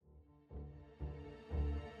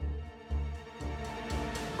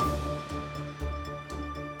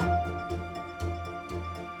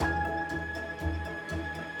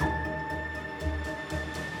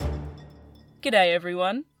G'day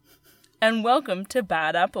everyone, and welcome to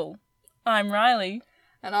Bad Apple. I'm Riley.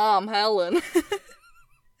 And I'm Helen.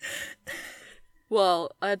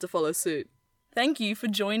 Well, I had to follow suit. Thank you for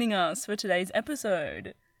joining us for today's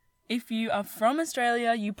episode. If you are from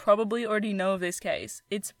Australia, you probably already know of this case.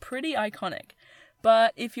 It's pretty iconic.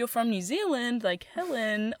 But if you're from New Zealand, like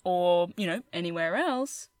Helen, or, anywhere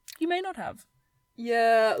else, you may not have.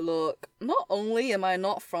 Yeah, look, not only am I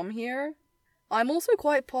not from here, I'm also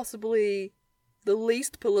quite possibly the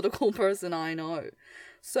least political person I know.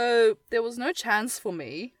 So there was no chance for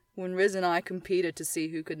me when Riz and I competed to see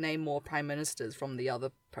who could name more prime ministers from the other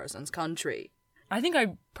person's country. I think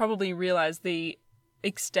I probably realised the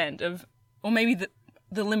extent of, or maybe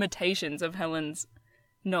the limitations of Helen's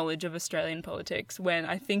knowledge of Australian politics when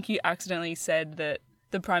I think you accidentally said that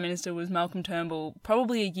the Prime Minister was Malcolm Turnbull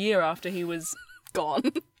probably a year after he was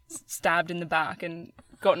Gone. stabbed in the back and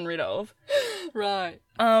gotten rid of. Right.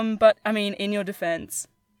 But, in your defence,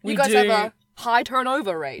 You guys have a high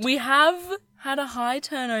turnover rate. We have had a high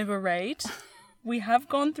turnover rate. We have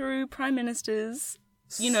gone through Prime Ministers,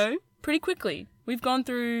 pretty quickly. We've gone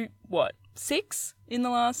through, 6 in the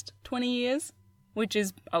last 20 years? Which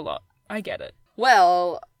is a lot. I get it.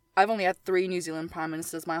 Well, I've only had 3 New Zealand Prime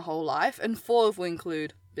Ministers my whole life, and 4 if we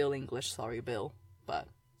include Bill English. Sorry, Bill. But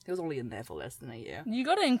he was only in there for less than a year. You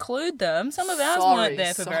got to include them. Some of ours weren't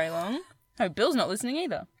there for very long. Oh, Bill's not listening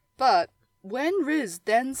either. But when Riz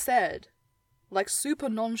then said, super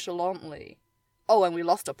nonchalantly, oh, and we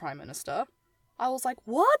lost a Prime Minister, I was like,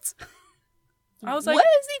 what? I was like,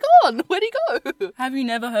 where's he gone? Where'd he go? Have you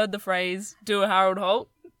never heard the phrase, do a Harold Holt?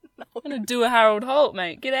 No. I'm going to do a Harold Holt,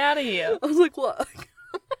 mate. Get out of here. I was like, what?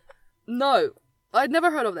 No, I'd never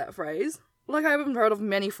heard of that phrase. I haven't heard of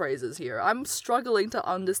many phrases here. I'm struggling to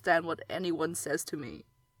understand what anyone says to me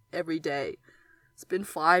every day. It's been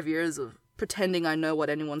 5 years of pretending I know what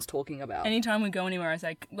anyone's talking about. Anytime we go anywhere, I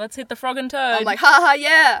say, let's hit the Frog and Toad. I'm like, haha,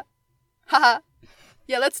 yeah. Haha.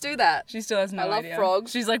 Yeah, let's do that. She still has no idea. I love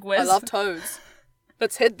frogs. She's like, where's... I love toads.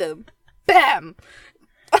 Let's hit them. Bam!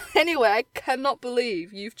 Anyway, I cannot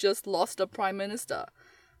believe you've just lost a Prime Minister.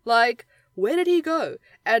 Where did he go?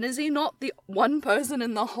 And is he not the one person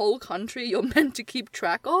in the whole country you're meant to keep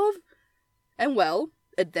track of? And well,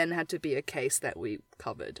 it then had to be a case that we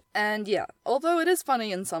covered. And yeah, although it is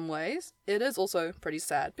funny in some ways, it is also pretty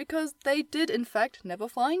sad because they did in fact never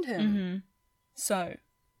find him. Mm-hmm. So,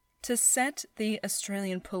 to set the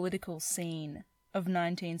Australian political scene of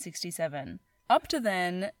 1967, up to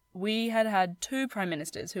then, we had had 2 prime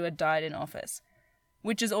ministers who had died in office,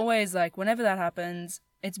 which is always whenever that happens,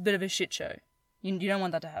 it's a bit of a shit show. You don't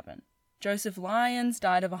want that to happen. Joseph Lyons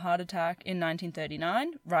died of a heart attack in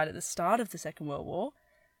 1939, right at the start of the Second World War.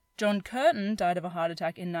 John Curtin died of a heart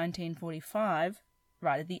attack in 1945,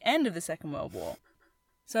 right at the end of the Second World War.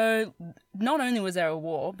 So, not only was there a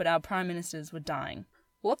war, but our prime ministers were dying.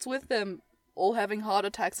 What's with them all having heart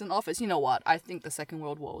attacks in office? You know what? I think the Second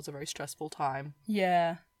World War was a very stressful time.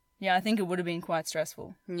 Yeah, I think it would have been quite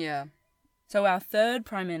stressful. Yeah. So our third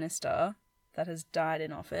prime minister that has died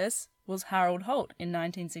in office was Harold Holt in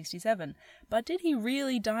 1967. But did he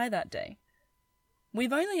really die that day?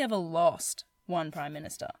 We've only ever lost one prime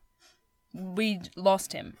minister. We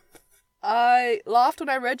lost him. I laughed when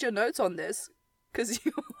I read your notes on this, because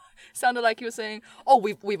you sounded like you were saying, oh,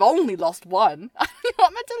 we've only lost one. You're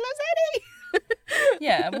not meant to lose any.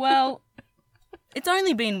 Yeah, well, it's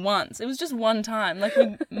only been once. It was just one time.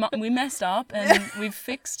 We messed up and we've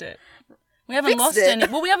fixed it. We haven't lost any.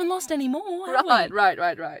 Well, we haven't lost any more, have we?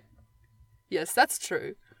 Right. Yes, that's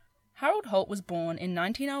true. Harold Holt was born in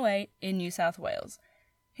 1908 in New South Wales.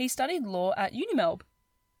 He studied law at UniMelb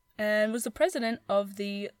and was the president of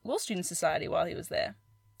the Law Student Society while he was there.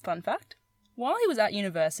 Fun fact. While he was at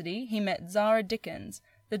university, he met Zara Dickens,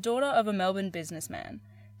 the daughter of a Melbourne businessman.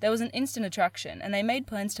 There was an instant attraction, and they made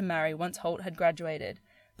plans to marry once Holt had graduated,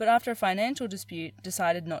 but after a financial dispute,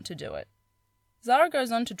 decided not to do it. Zara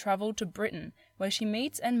goes on to travel to Britain, where she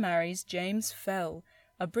meets and marries James Fell,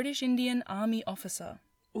 a British Indian Army officer.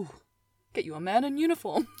 Ooh, get you a man in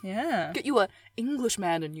uniform. Yeah. Get you an English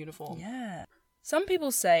man in uniform. Yeah. Some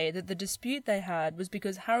people say that the dispute they had was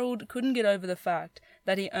because Harold couldn't get over the fact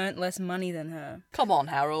that he earned less money than her. Come on,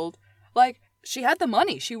 Harold. She had the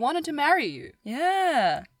money. She wanted to marry you.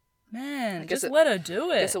 Yeah. Man, just let her do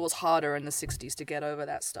it. I guess it was harder in the 60s to get over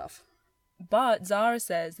that stuff. But Zara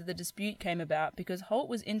says that the dispute came about because Holt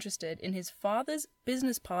was interested in his father's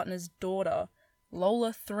business partner's daughter,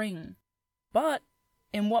 Lola Thring. But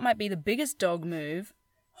in what might be the biggest dog move,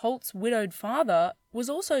 Holt's widowed father was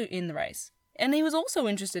also in the race. And he was also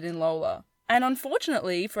interested in Lola. And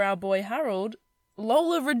unfortunately for our boy Harold,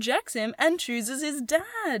 Lola rejects him and chooses his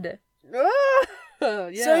dad.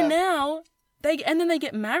 Yeah. So now, they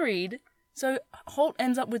get married, so Holt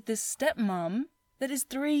ends up with this stepmom that is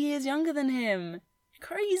 3 years younger than him.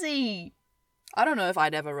 Crazy! I don't know if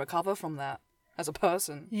I'd ever recover from that as a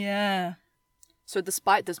person. Yeah. So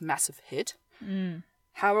despite this massive hit,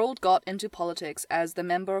 Harold got into politics as the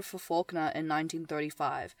member for Fawkner in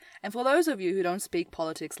 1935. And for those of you who don't speak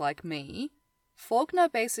politics like me,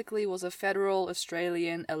 Fawkner basically was a federal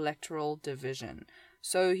Australian electoral division.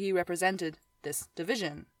 So he represented this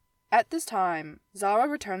division. At this time, Zara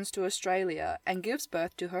returns to Australia and gives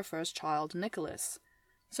birth to her first child, Nicholas.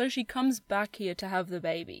 So she comes back here to have the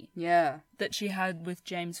baby Yeah. that she had with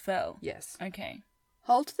James Fell. Yes. Okay.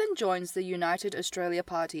 Holt then joins the United Australia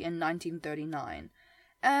Party in 1939.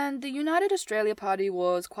 And the United Australia Party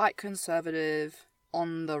was quite conservative,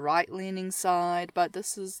 on the right-leaning side, but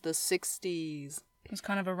this is the 60s. It was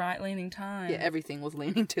kind of a right-leaning time. Yeah, everything was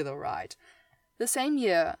leaning to the right. The same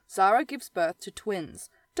year, Zara gives birth to twins.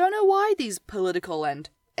 Don't know why these political and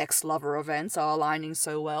ex-lover events are aligning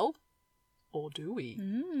so well. Or do we?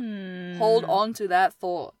 Hold on to that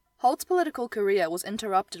thought. Holt's political career was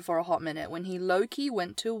interrupted for a hot minute when he low-key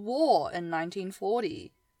went to war in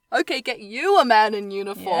 1940. Okay, get you a man in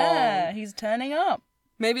uniform. Yeah, he's turning up.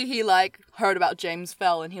 Maybe he, heard about James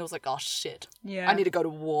Fell and he was like, oh shit, Yeah. I need to go to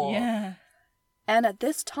war. Yeah. And at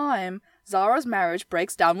this time, Zara's marriage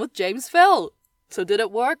breaks down with James Fell. So did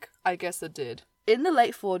it work? I guess it did. In the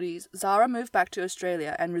late 40s, Zara moved back to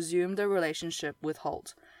Australia and resumed their relationship with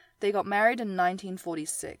Holt. They got married in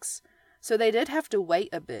 1946. So they did have to wait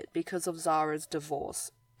a bit because of Zara's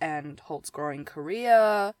divorce and Holt's growing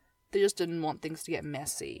career. They just didn't want things to get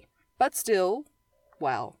messy. But still,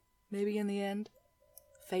 well, maybe in the end,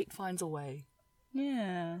 fate finds a way.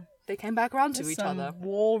 Yeah. They came back around to Just each some other.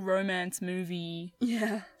 war romance movie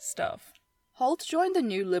Yeah. stuff. Holt joined the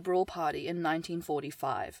New Liberal Party in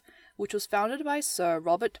 1945, which was founded by Sir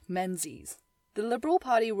Robert Menzies. The Liberal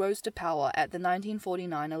Party rose to power at the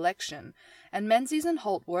 1949 election, and Menzies and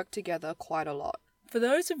Holt worked together quite a lot. For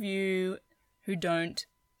those of you who don't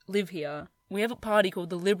live here, we have a party called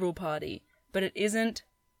the Liberal Party, but it isn't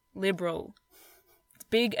liberal.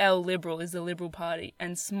 Big L Liberal is the Liberal Party,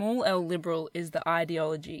 and small L Liberal is the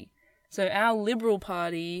ideology. So our Liberal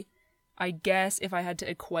Party, I guess if I had to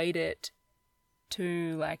equate it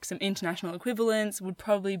to some international equivalents, would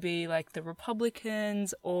probably be the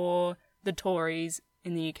Republicans or the Tories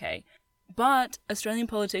in the UK. But Australian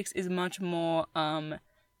politics is much more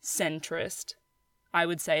centrist, I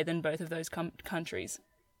would say, than both of those countries.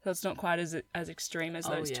 So it's not quite as extreme as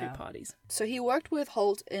those two parties. So he worked with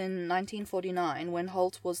Holt in 1949 when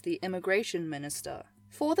Holt was the immigration minister.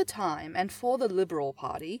 For the time, and for the Liberal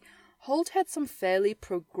Party, Holt had some fairly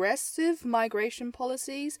progressive migration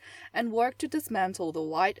policies and worked to dismantle the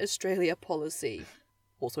White Australia policy,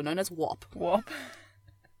 also known as WAP. WAP.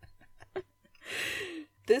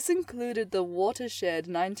 This included the watershed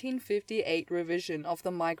 1958 revision of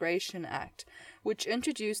the Migration Act, which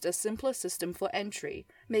introduced a simpler system for entry,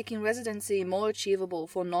 making residency more achievable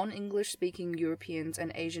for non-English speaking Europeans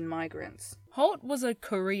and Asian migrants. Holt was a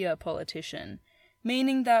career politician,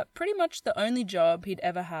 meaning that pretty much the only job he'd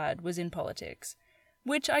ever had was in politics,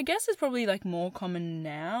 which I guess is probably more common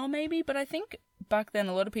now maybe, but I think back then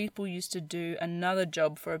a lot of people used to do another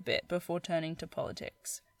job for a bit before turning to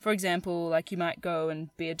politics. For example, you might go and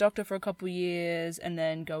be a doctor for a couple of years and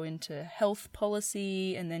then go into health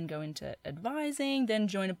policy and then go into advising, then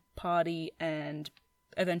join a party and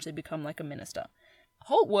eventually become a minister.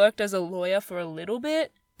 Holt worked as a lawyer for a little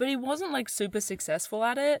bit, but he wasn't super successful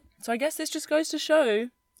at it. So I guess this just goes to show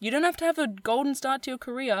you don't have to have a golden start to your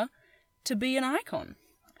career to be an icon.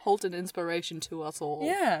 Holt an inspiration to us all.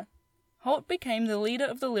 Yeah. Holt became the leader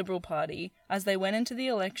of the Liberal Party as they went into the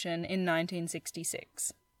election in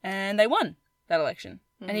 1966. And they won that election.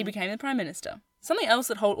 And he became the Prime Minister. Something else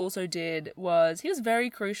that Holt also did was he was very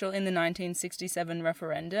crucial in the 1967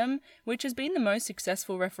 referendum, which has been the most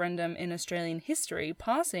successful referendum in Australian history,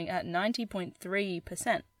 passing at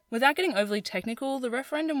 90.3%. Without getting overly technical, the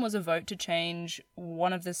referendum was a vote to change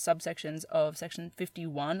one of the subsections of Section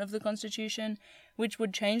 51 of the Constitution, which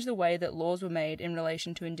would change the way that laws were made in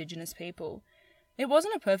relation to Indigenous people. It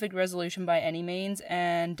wasn't a perfect resolution by any means,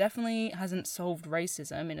 and definitely hasn't solved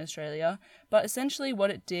racism in Australia, but essentially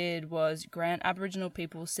what it did was grant Aboriginal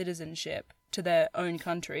people citizenship to their own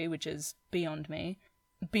country, which is beyond me.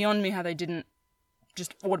 Beyond me how they didn't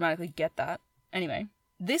just automatically get that. Anyway,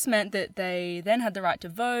 this meant that they then had the right to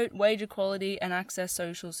vote, wage equality, and access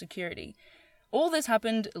social security. All this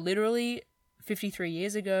happened literally 53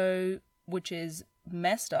 years ago, which is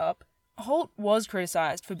messed up. Holt was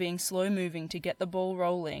criticised for being slow-moving to get the ball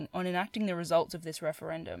rolling on enacting the results of this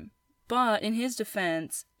referendum. But in his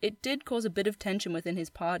defense, it did cause a bit of tension within his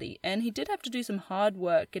party, and he did have to do some hard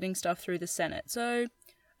work getting stuff through the Senate. So,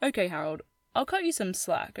 okay, Harold, I'll cut you some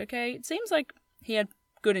slack, okay? It seems like he had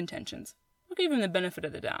good intentions. I'll give him the benefit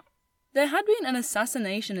of the doubt. There had been an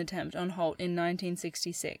assassination attempt on Holt in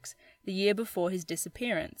 1966, the year before his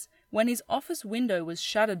disappearance, when his office window was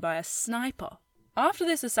shattered by a sniper. After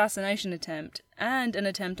this assassination attempt, and an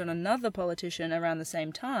attempt on another politician around the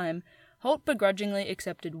same time, Holt begrudgingly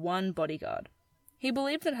accepted one bodyguard. He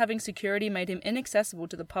believed that having security made him inaccessible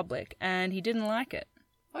to the public, and he didn't like it.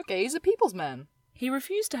 Okay, he's a people's man. He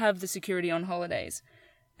refused to have the security on holidays,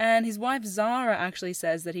 and his wife Zara actually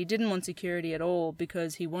says that he didn't want security at all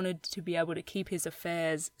because he wanted to be able to keep his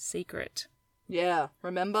affairs secret. Yeah,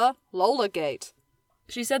 remember? Lola Gate.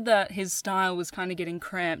 She said that his style was kind of getting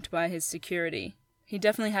cramped by his security. He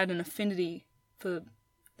definitely had an affinity for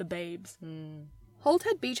the babes. Holt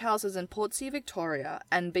had beach houses in Portsea, Victoria,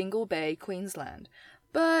 and Bingle Bay, Queensland.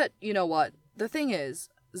 But, you know what? The thing is,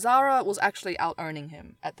 Zara was actually out-earning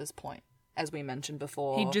him at this point, as we mentioned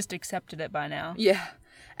before. He just accepted it by now. Yeah,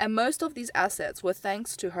 and most of these assets were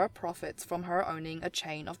thanks to her profits from her owning a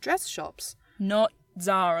chain of dress shops. Not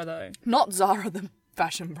Zara, though. Not Zara, the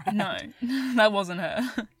fashion brand. No, that wasn't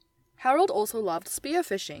her. Harold also loved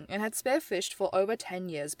spearfishing and had spearfished for over 10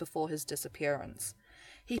 years before his disappearance.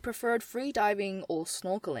 He preferred free diving or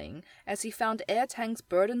snorkeling, as he found air tanks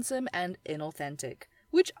burdensome and inauthentic,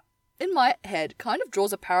 which, in my head, kind of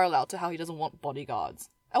draws a parallel to how he doesn't want bodyguards.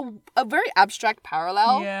 A very abstract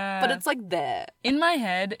parallel, Yeah. but it's like there. In my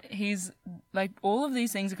head, he's, like, all of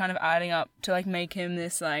these things are kind of adding up to, like, make him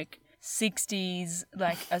this, like, 60s,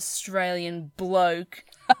 like, Australian bloke,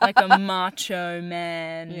 like a macho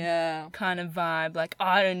man Yeah. kind of vibe. Like,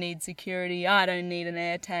 I don't need security, I don't need an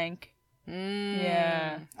air tank.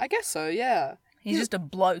 Yeah. I guess so, yeah. He's just a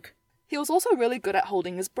bloke. He was also really good at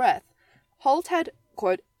holding his breath. Holt had,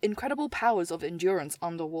 quote, incredible powers of endurance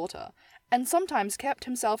underwater, and sometimes kept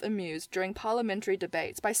himself amused during parliamentary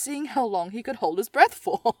debates by seeing how long he could hold his breath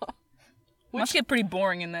for. Must get pretty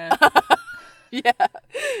boring in there. Yeah.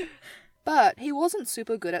 But he wasn't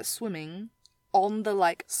super good at swimming on the,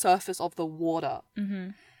 like, surface of the water.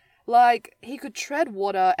 Like, he could tread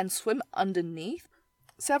water and swim underneath.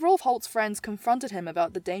 Several of Holt's friends confronted him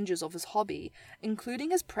about the dangers of his hobby,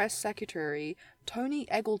 including his press secretary, Tony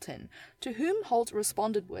Eggleton, to whom Holt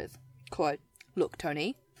responded with, quote, "Look,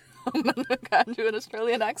 Tony," I'm gonna do an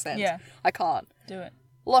Australian accent. Yeah. I can't. Do it.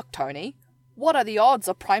 "Look, Tony, what are the odds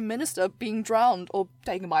of Prime Minister being drowned or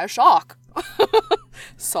taken by a shark?"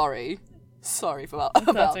 Sorry about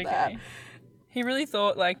That's okay. that. He really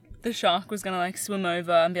thought, like, the shark was gonna, like, swim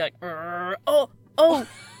over and be like, oh,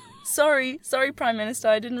 sorry, Prime Minister,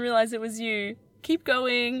 I didn't realize it was you. Keep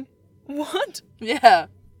going. What? Yeah.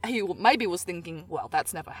 He maybe was thinking, well,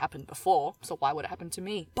 that's never happened before, so why would it happen to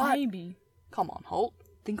me? But Maybe. come on, Holt.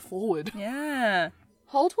 Think forward. Yeah.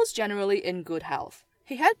 Holt was generally in good health.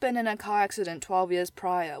 He had been in a car accident 12 years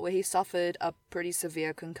prior where he suffered a pretty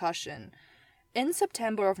severe concussion. In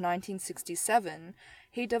September of 1967,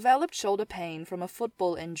 he developed shoulder pain from a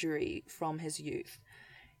football injury from his youth.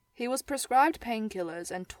 He was prescribed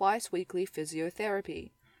painkillers and twice-weekly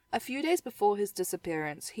physiotherapy. A few days before his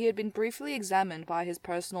disappearance, he had been briefly examined by his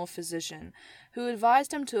personal physician, who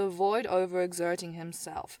advised him to avoid overexerting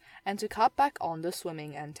himself and to cut back on the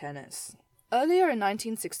swimming and tennis. Earlier in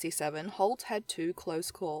 1967, Holt had two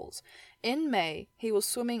close calls. In May, he was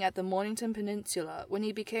swimming at the Mornington Peninsula when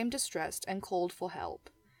he became distressed and called for help.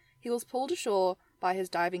 He was pulled ashore by his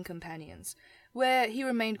diving companions, where he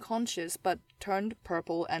remained conscious but turned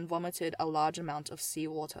purple and vomited a large amount of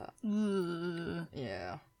seawater.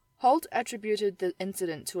 Yeah. Holt attributed the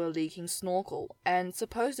incident to a leaking snorkel and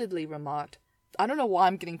supposedly remarked, I don't know why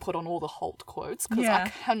I'm getting put on all the Holt quotes, because I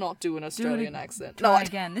cannot do an Australian accent. Try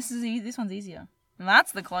again. This one's easier.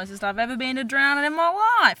 That's the closest I've ever been to drowning in my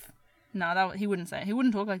life. No, he wouldn't say it. He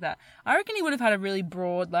wouldn't talk like that. I reckon he would have had a really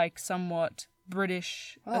broad, like, somewhat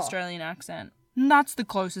British Australian accent. That's the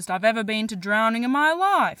closest I've ever been to drowning in my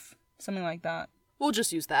life. Something like that. We'll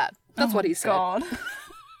just use that. That's what he said. God.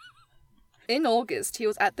 In August, he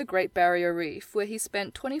was at the Great Barrier Reef, where he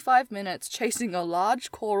spent 25 minutes chasing a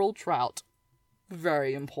large coral trout.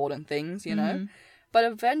 Very important things, you know? But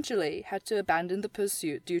eventually had to abandon the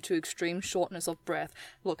pursuit due to extreme shortness of breath.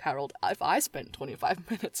 Look, Harold, if I spent 25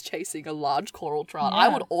 minutes chasing a large coral trout, I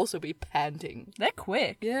would also be panting. They're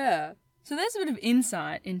quick. Yeah. So there's a bit of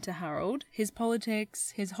insight into Harold, his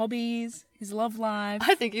politics, his hobbies, his love life.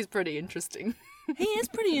 I think he's pretty interesting. He is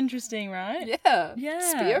pretty interesting, right? Yeah.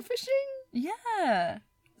 Yeah. Spearfishing? Yeah.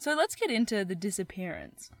 So let's get into the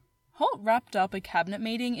disappearance. Holt wrapped up a cabinet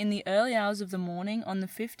meeting in the early hours of the morning on the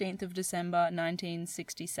 15th of December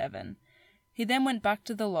 1967. He then went back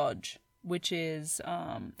to the lodge, which is,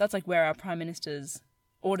 that's like where our prime ministers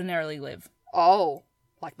ordinarily live. Oh,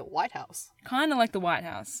 like the White House. Kind of like the White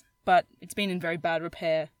House, but it's been in very bad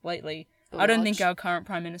repair lately. I don't think our current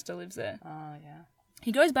prime minister lives there. Oh, yeah.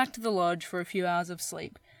 He goes back to the lodge for a few hours of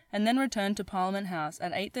sleep, and then returned to Parliament House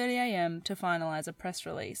at 8:30 a.m. to finalise a press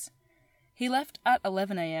release. He left at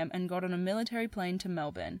 11 a.m. and got on a military plane to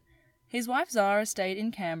Melbourne. His wife Zara stayed in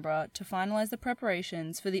Canberra to finalise the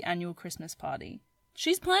preparations for the annual Christmas party.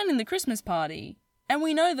 She's planning the Christmas party, and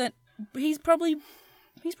we know that he's probably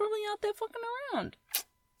out there fucking around.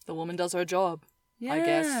 The woman does her job, I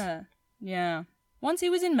guess. Yeah. Once he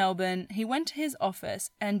was in Melbourne, he went to his office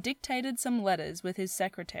and dictated some letters with his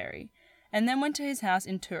secretary, and then went to his house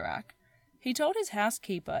in Toorak. He told his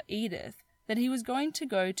housekeeper, Edith, that he was going to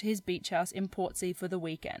go to his beach house in Portsea for the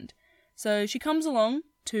weekend. So she comes along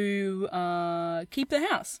to keep the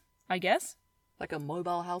house, I guess. Like a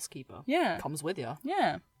mobile housekeeper. Yeah. Comes with you.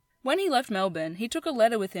 Yeah. When he left Melbourne, he took a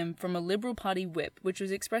letter with him from a Liberal Party whip, which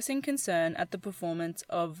was expressing concern at the performance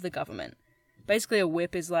of the government. Basically, a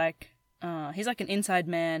whip is like, he's like an inside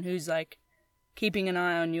man who's like keeping an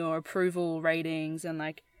eye on your approval ratings, and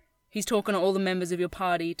like he's talking to all the members of your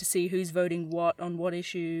party to see who's voting what on what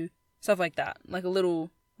issue, stuff like that. Like a little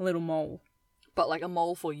mole. But like a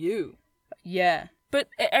mole for you. Yeah. But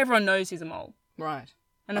everyone knows he's a mole. Right.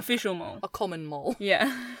 An official mole. A common mole.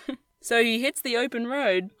 Yeah. So he hits the open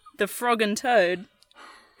road, the Frog and Toad,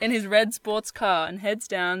 in his red sports car and heads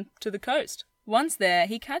down to the coast. Once there,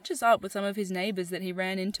 he catches up with some of his neighbours that he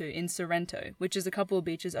ran into in Sorrento, which is a couple of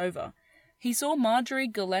beaches over. He saw Marjorie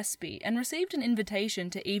Gillespie and received an invitation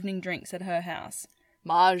to evening drinks at her house.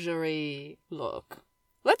 Marjorie, look.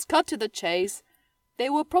 Let's cut to the chase. They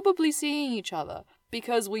were probably seeing each other,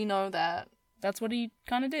 because we know that. That's what he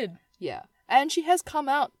kind of did. Yeah. And she has come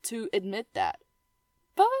out to admit that.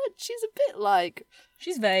 But she's a bit like...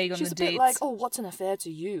 She's vague on the She's a bit dates. like, oh, what's an affair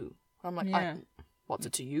to you? I'm like, Yeah. What's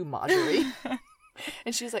it to you, Marjorie?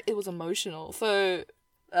 And she's like, it was emotional. So,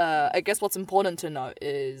 I guess what's important to note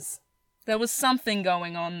is... There was something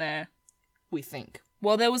going on there. We think.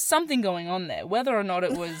 Well, there was something going on there. Whether or not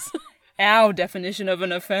it was our definition of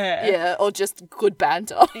an affair. Yeah, or just good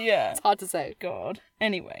banter. Yeah. It's hard to say. God.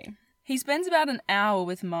 Anyway, he spends about an hour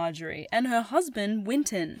with Marjorie and her husband,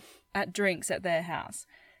 Winton, at drinks at their house.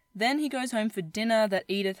 Then he goes home for dinner that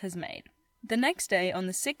Edith has made. The next day, on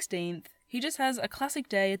the 16th, he just has a classic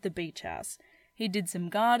day at the beach house. He did some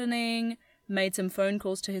gardening, made some phone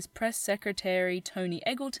calls to his press secretary, Tony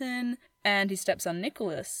Eggleton, and his stepson,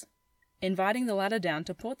 Nicholas, inviting the latter down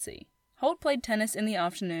to Portsea. Holt played tennis in the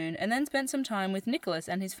afternoon and then spent some time with Nicholas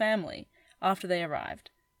and his family after they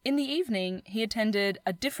arrived. In the evening, he attended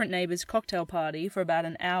a different neighbour's cocktail party for about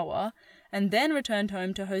an hour, and then returned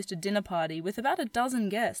home to host a dinner party with about a dozen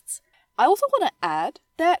guests. I also want to add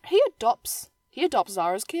that he adopts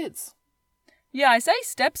Zara's kids. Yeah, I say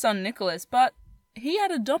stepson Nicholas, but he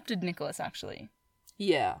had adopted Nicholas, actually.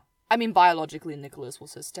 Yeah. I mean, biologically, Nicholas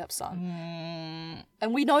was his stepson.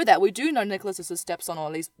 And we know that. We do know Nicholas is his stepson, or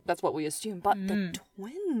at least that's what we assume. But the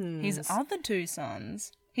twins... His other two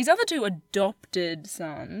sons. His other two adopted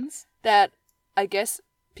sons. That, I guess,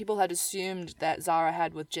 people had assumed that Zara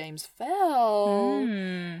had with James Fell.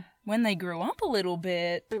 When they grew up a little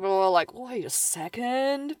bit, People were like, wait a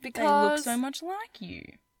second, they because... look so much like you.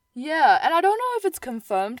 Yeah, and I don't know if it's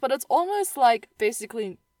confirmed, but it's almost like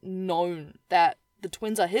basically known that the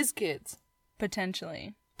twins are his kids.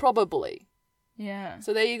 Potentially. Probably. Yeah.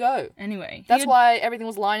 So there you go. Anyway. That's why everything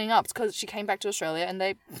was lining up. It's because she came back to Australia and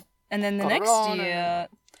they... And then the got it next on year,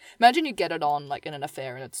 Imagine you get it on, like, in an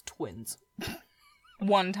affair and it's twins.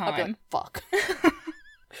 one I'd be time. like, fuck.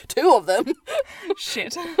 Two of them.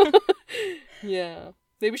 Shit. Yeah.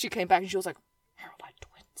 Maybe she came back and she was like, Harold, I had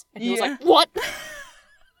twins. And he was Yeah. like, what?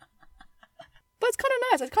 But it's kind of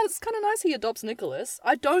nice. It's kind of nice he adopts Nicholas.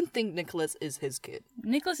 I don't think Nicholas is his kid.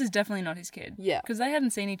 Nicholas is definitely not his kid. Yeah. Because they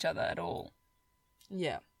hadn't seen each other at all.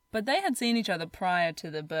 Yeah. But they had seen each other prior to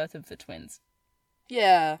the birth of the twins.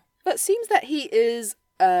 Yeah. But it seems that he is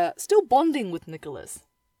still bonding with Nicholas.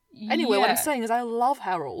 Anyway, what I'm Yeah. saying is I love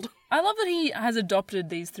Harold. I love that he has adopted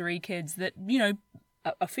these three kids that, you know,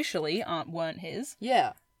 officially weren't his.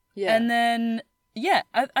 Yeah. Yeah. And then, yeah,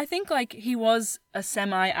 I think, like, he was a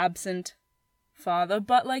semi-absent father,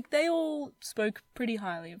 but, like, they all spoke pretty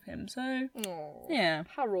highly of him, so, Aw, yeah.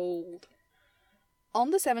 Harold. On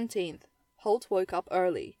the 17th, Holt woke up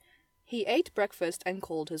early. He ate breakfast and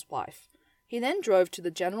called his wife. He then drove to the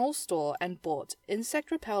general store and bought insect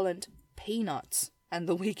repellent, peanuts, and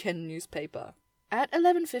the weekend newspaper. At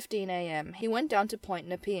 11:15 a.m., he went down to Point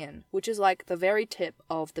Nepean, which is like the very tip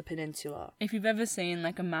of the peninsula. If you've ever seen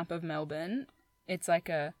like a map of Melbourne, it's like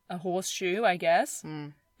a horseshoe, I guess,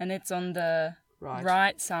 and it's on the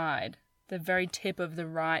right side, the very tip of the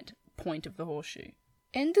right point of the horseshoe.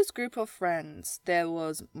 In this group of friends, there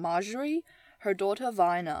was Marjorie, her daughter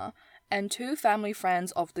Vina, and two family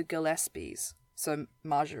friends of the Gillespies, so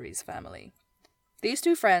Marjorie's family. These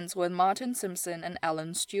two friends were Martin Simpson and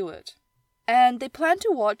Alan Stewart. And they planned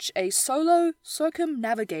to watch a solo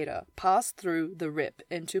circumnavigator pass through the Rip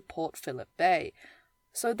into Port Phillip Bay.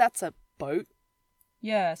 So that's a boat?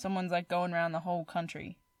 Yeah, someone's like going around the whole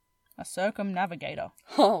country. A circumnavigator.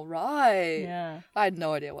 Oh, right. Yeah. I had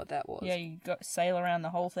no idea what that was. Yeah, you got sail around the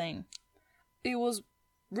whole thing. It was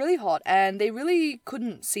really hot and they really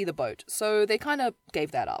couldn't see the boat, so they kind of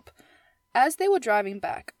gave that up. As they were driving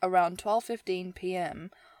back around 12:15 p.m.,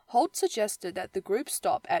 Holt suggested that the group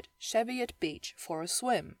stop at Cheviot Beach for a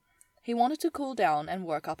swim. He wanted to cool down and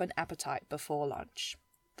work up an appetite before lunch.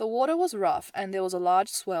 The water was rough and there was a large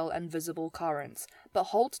swell and visible currents, but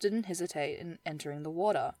Holt didn't hesitate in entering the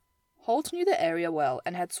water. Holt knew the area well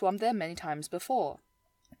and had swum there many times before.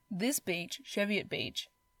 This beach, Cheviot Beach,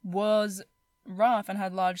 was rough and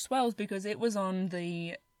had large swells because it was on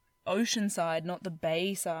the ocean side, not the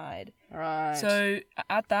bay side. Right. So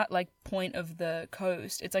at that like point of the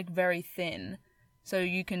coast, it's like very thin. So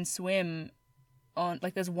you can swim on,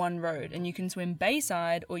 like there's one road and you can swim bay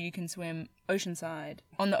side or you can swim ocean side.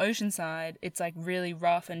 On the ocean side, it's like really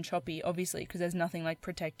rough and choppy, obviously, because there's nothing like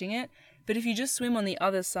protecting it. But if you just swim on the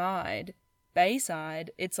other side, bay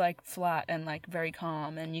side, it's like flat and like very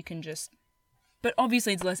calm and you can just... But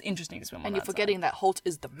obviously it's less interesting to swim on and that you're forgetting that Holt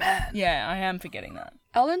is the man. Yeah, I am forgetting that.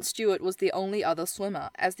 Alan Stewart was the only other swimmer,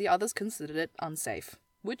 as the others considered it unsafe.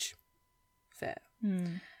 Which, fair.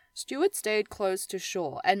 Stewart stayed close to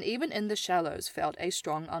shore, and even in the shallows felt a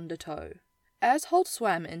strong undertow. As Holt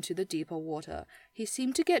swam into the deeper water, he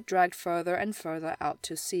seemed to get dragged further and further out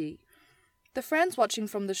to sea. The friends watching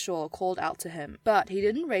from the shore called out to him, but he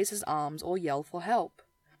didn't raise his arms or yell for help.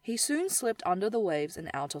 He soon slipped under the waves and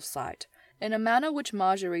out of sight, in a manner which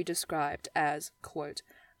Marjorie described as, quote,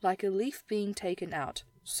 like a leaf being taken out,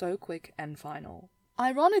 so quick and final.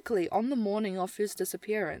 Ironically, on the morning of his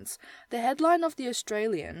disappearance, the headline of The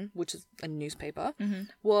Australian, which is a newspaper,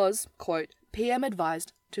 was, quote, PM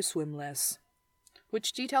advised to swim less,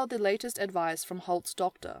 which detailed the latest advice from Holt's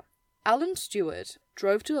doctor. Alan Stewart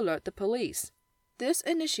drove to alert the police. This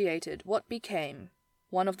initiated what became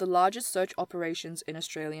one of the largest search operations in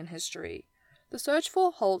Australian history. The search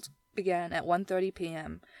for Holt began at 1:30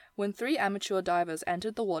 p.m. when 3 amateur divers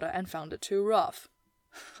entered the water and found it too rough.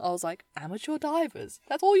 I was like, amateur divers?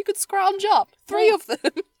 That's all you could scrounge up. 3 of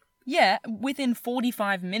them. Yeah, within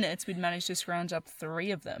 45 minutes we'd managed to scrounge up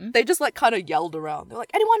 3 of them. They just like kind of yelled around. They're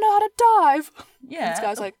like, anyone know how to dive? Yeah. And this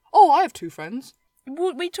guy's like, oh, I have 2 friends.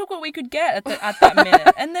 We took what we could get at that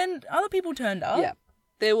minute, and then other people turned up. Yeah.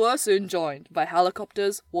 They were soon joined by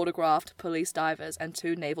helicopters, watercraft, police divers, and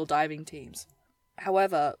 2 naval diving teams.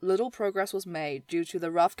 However, little progress was made due to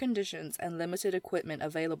the rough conditions and limited equipment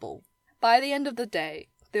available. By the end of the day,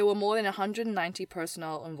 there were more than 190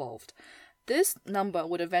 personnel involved. This number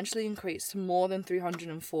would eventually increase to more than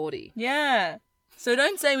 340. Yeah. So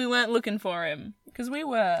don't say we weren't looking for him, because we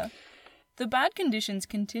were. The bad conditions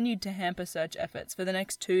continued to hamper search efforts for the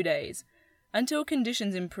next 2 days, until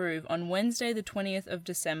conditions improved on Wednesday the 20th of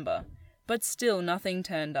December, but still nothing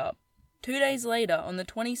turned up. 2 days later, on the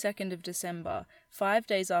 22nd of December, 5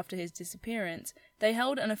 days after his disappearance, they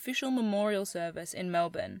held an official memorial service in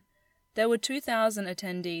Melbourne. There were 2,000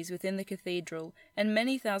 attendees within the cathedral, and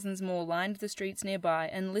many thousands more lined the streets nearby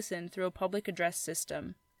and listened through a public address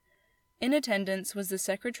system. In attendance was the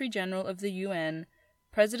Secretary-General of the UN,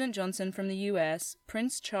 President Johnson from the US,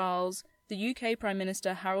 Prince Charles, the UK Prime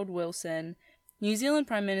Minister Harold Wilson, New Zealand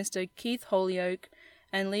Prime Minister Keith Holyoake,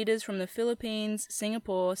 and leaders from the Philippines,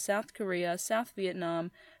 Singapore, South Korea, South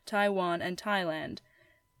Vietnam, Taiwan, and Thailand.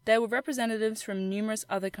 There were representatives from numerous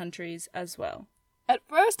other countries as well. At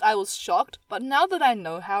first I was shocked, but now that I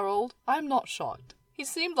know Harold, I'm not shocked. He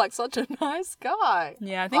seemed like such a nice guy.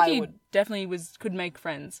 Yeah, I think he definitely could make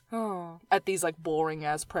friends. At these like boring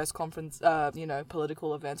ass press conference,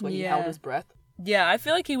 political events when he held his breath. Yeah, I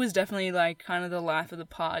feel like he was definitely like kind of the life of the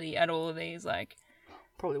party at all of these like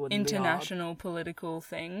probably wouldn't international political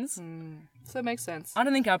things. So it makes sense. I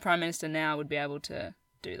don't think our Prime Minister now would be able to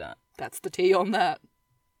do that. That's the tea on that.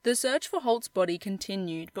 The search for Holt's body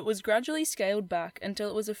continued, but was gradually scaled back until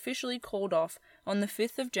it was officially called off on the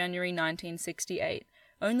 5th of January 1968,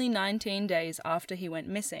 only 19 days after he went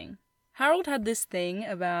missing. Harold had this thing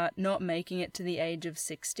about not making it to the age of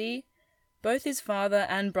 60, Both his father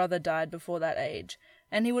and brother died before that age,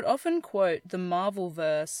 and he would often quote the Marvel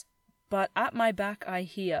verse, "But at my back I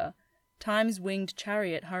hear time's winged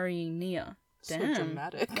chariot hurrying near." So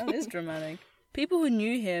dramatic. That is dramatic. People who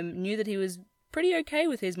knew him knew that he was pretty okay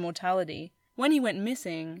with his mortality. When he went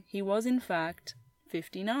missing, he was in fact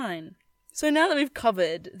 59. So now that we've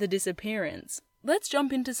covered the disappearance, let's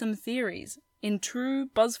jump into some theories in true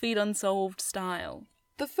BuzzFeed Unsolved style.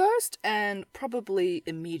 The first and probably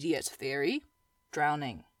immediate theory,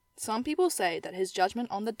 drowning. Some people say that his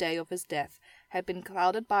judgment on the day of his death had been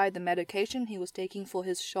clouded by the medication he was taking for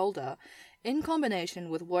his shoulder, in combination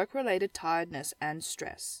with work-related tiredness and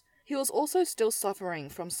stress. He was also still suffering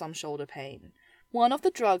from some shoulder pain. One of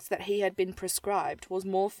the drugs that he had been prescribed was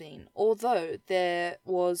morphine, although there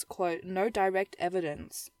was, quote, no direct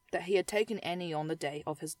evidence that he had taken any on the day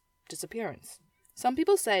of his disappearance. Some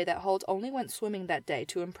people say that Holt only went swimming that day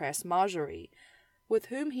to impress Marjorie, with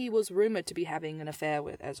whom he was rumoured to be having an affair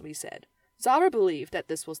with, as we said. Zara believed that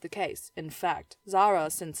this was the case. In fact, Zara,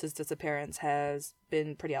 since his disappearance, has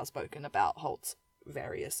been pretty outspoken about Holt's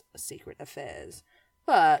various secret affairs.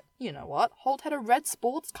 But, you know what? Holt had a red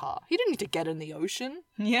sports car. He didn't need to get in the ocean.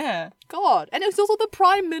 Yeah. God. And it was also the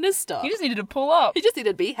Prime Minister. He just needed to pull up. He just needed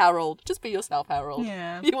to be Harold. Just be yourself, Harold.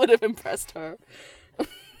 Yeah. You would have impressed her.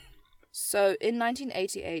 So, in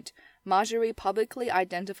 1988, Marjorie publicly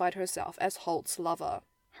identified herself as Holt's lover.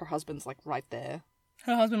 Her husband's, like, right there.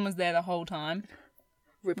 Her husband was there the whole time.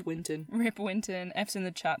 Rip Winton. Rip Winton. F's in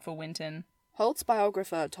the chat for Winton. Holt's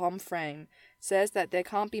biographer, Tom Frame, says that there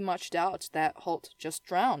can't be much doubt that Holt just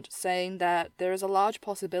drowned, saying that there is a large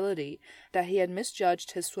possibility that he had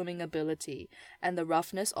misjudged his swimming ability and the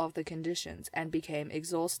roughness of the conditions and became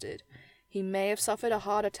exhausted. He may have suffered a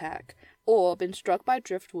heart attack, or been struck by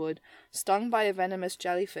driftwood, stung by a venomous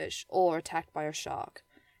jellyfish, or attacked by a shark.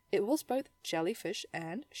 It was both jellyfish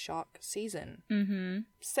and shark season. Mm-hmm.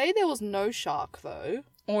 Say there was no shark, though.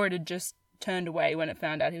 Or it had just turned away when it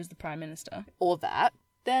found out he was the Prime Minister. Or that.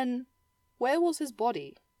 Then, where was his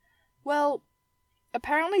body? Well,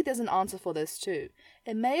 apparently there's an answer for this too.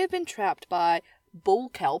 It may have been trapped by bull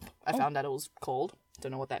kelp, I found out it was called.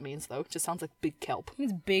 Don't know what that means though. It just sounds like big kelp.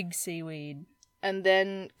 It's big seaweed. And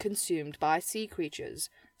then consumed by sea creatures,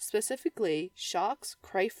 specifically sharks,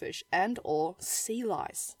 crayfish, and or sea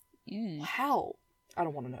lice. Ew. How? I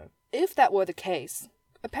don't want to know. If that were the case,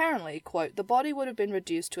 apparently, quote, the body would have been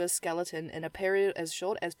reduced to a skeleton in a period as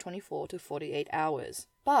short as 24 to 48 hours.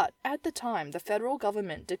 But at the time, the federal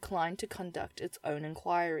government declined to conduct its own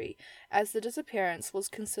inquiry, as the disappearance was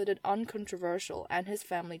considered uncontroversial and his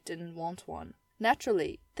family didn't want one.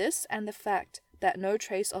 Naturally, this and the fact that no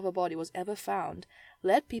trace of a body was ever found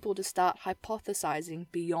led people to start hypothesizing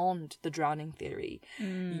beyond the drowning theory.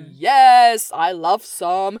 Yes, I love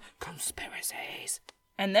some conspiracies.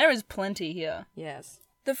 And there is plenty here. Yes.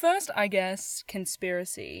 The first, I guess,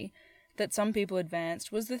 conspiracy that some people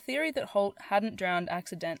advanced was the theory that Holt hadn't drowned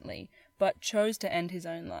accidentally, but chose to end his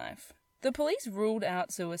own life. The police ruled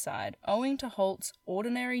out suicide owing to Holt's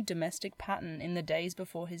ordinary domestic pattern in the days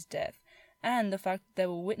before his death, and the fact that there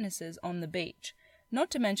were witnesses on the beach, not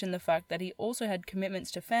to mention the fact that he also had commitments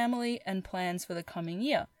to family and plans for the coming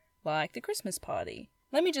year, like the Christmas party.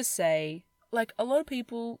 Let me just say, like, a lot of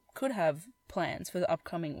people could have plans for the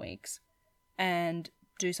upcoming weeks and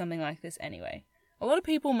do something like this anyway. A lot of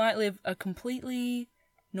people might live a completely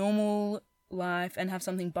normal life and have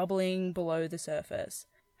something bubbling below the surface.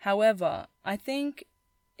 However, I think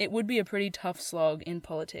it would be a pretty tough slog in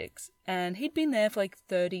politics, and he'd been there for like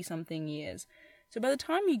 30-something years. So by the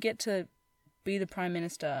time you get to be the Prime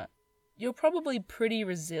Minister, you're probably pretty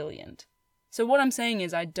resilient. So what I'm saying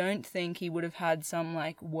is I don't think he would have had some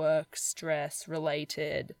like work stress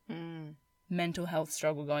related mental health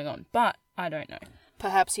struggle going on, but I don't know.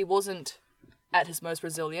 Perhaps he wasn't at his most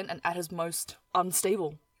resilient and at his most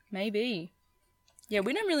unstable. Maybe. Yeah,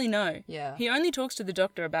 we don't really know. Yeah. He only talks to the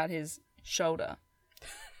doctor about his shoulder.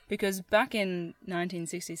 Because back in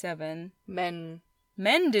 1967, Men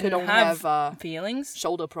didn't only have feelings.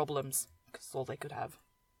 shoulder problems, because all they could have.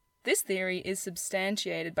 This theory is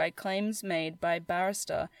substantiated by claims made by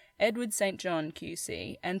barrister Edward St. John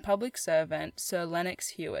QC and public servant Sir Lennox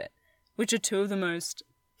Hewitt, which are two of the most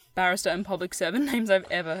barrister and public servant names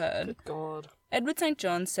I've ever heard. Good God. Edward St.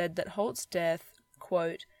 John said that Holt's death,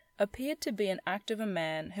 quote, appeared to be an act of a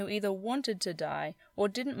man who either wanted to die or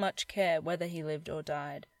didn't much care whether he lived or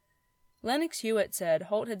died. Lennox Hewitt said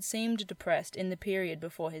Holt had seemed depressed in the period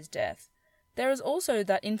before his death. There is also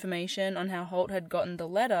that information on how Holt had gotten the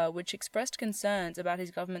letter which expressed concerns about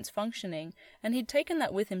his government's functioning, and he'd taken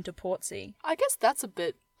that with him to Portsea. I guess that's a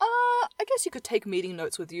bit... I guess you could take meeting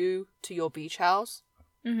notes with you to your beach house.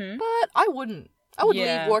 Mm-hmm. But I wouldn't. I would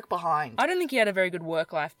Yeah. leave work behind. I don't think he had a very good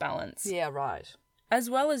work-life balance. Yeah, right. As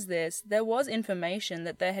well as this, there was information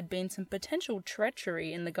that there had been some potential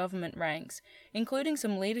treachery in the government ranks, including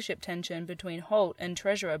some leadership tension between Holt and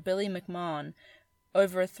Treasurer Billy McMahon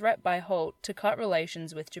over a threat by Holt to cut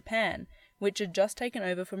relations with Japan, which had just taken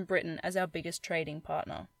over from Britain as our biggest trading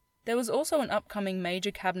partner. There was also an upcoming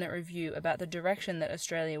major cabinet review about the direction that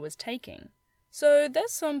Australia was taking. So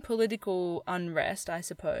there's some political unrest, I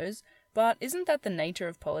suppose, but isn't that the nature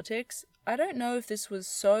of politics? I don't know if this was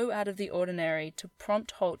so out of the ordinary to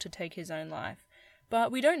prompt Holt to take his own life,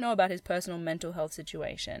 but we don't know about his personal mental health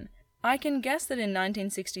situation. I can guess that in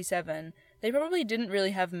 1967, they probably didn't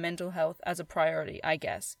really have mental health as a priority, I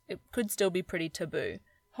guess. It could still be pretty taboo.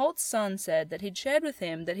 Holt's son said that he'd shared with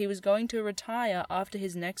him that he was going to retire after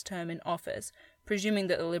his next term in office, presuming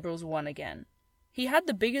that the Liberals won again. He had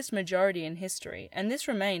the biggest majority in history, and this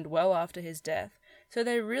remained well after his death, so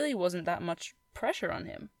there really wasn't that much pressure on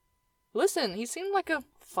him. Listen, he seemed like a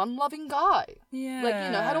fun-loving guy. Yeah. Like,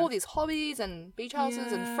 had all these hobbies and beach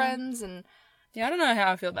houses and friends and... Yeah, I don't know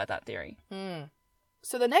how I feel about that theory.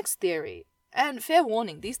 So the next theory, and fair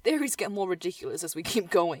warning, these theories get more ridiculous as we keep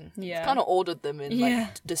going. Yeah. We've kind of ordered them in, Yeah.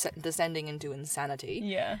 descending into insanity.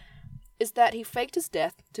 Yeah. Is that he faked his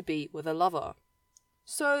death to be with a lover.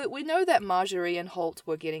 So we know that Marjorie and Holt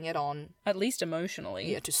were getting it on. At least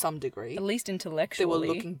emotionally. Yeah, to some degree. At least They intellectually.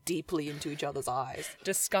 were looking deeply into each other's eyes.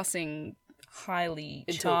 Discussing highly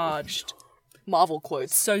charged Marvel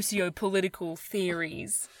quotes. socio-political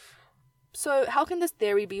theories. So how can this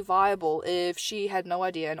theory be viable if she had no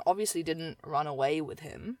idea and obviously didn't run away with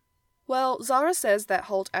him? Well, Zara says that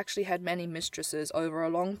Holt actually had many mistresses over a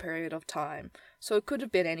long period of time, so it could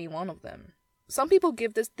have been any one of them. Some people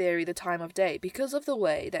give this theory the time of day because of the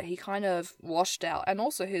way that he kind of washed out and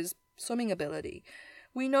also his swimming ability.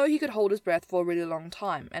 We know he could hold his breath for a really long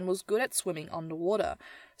time and was good at swimming underwater,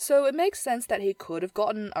 so it makes sense that he could have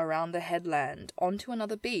gotten around the headland onto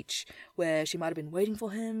another beach where she might have been waiting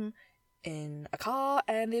for him in a car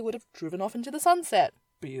and they would have driven off into the sunset.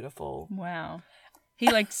 Beautiful. Wow. He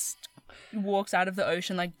walks out of the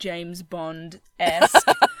ocean like James Bond-esque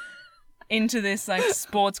into this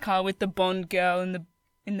sports car with the Bond girl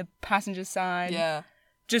in the passenger side. Yeah.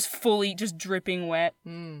 Just dripping wet.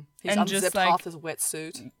 He's And unzipped just, half his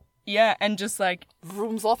wetsuit. Yeah, and just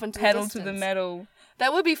Vrooms off into pedal the to the distance. metal.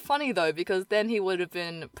 That would be funny though, because then he would have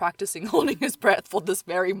been practicing holding his breath for this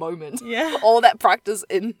very moment. Yeah. All that practice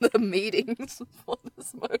in the meetings for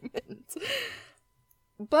this moment.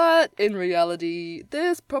 But in reality,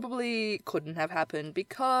 this probably couldn't have happened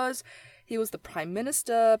because he was the Prime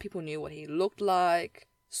Minister, people knew what he looked like.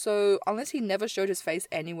 So unless he never showed his face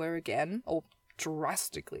anywhere again, or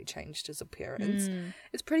drastically changed his appearance,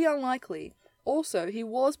 it's pretty unlikely. Also, he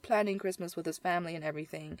was planning Christmas with his family and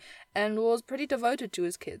everything, and was pretty devoted to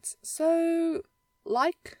his kids. So,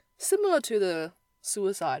 similar to the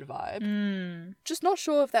suicide vibe. Just not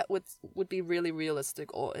sure if that would be really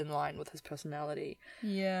realistic or in line with his personality.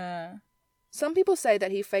 Yeah. Some people say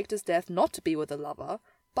that he faked his death not to be with a lover,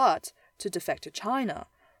 but to defect to China,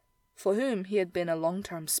 for whom he had been a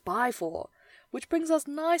long-term spy for, which brings us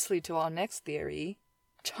nicely to our next theory,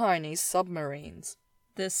 Chinese submarines.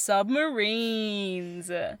 The submarines.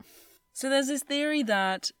 So there's this theory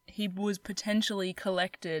that he was potentially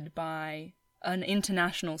collected by an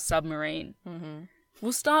international submarine.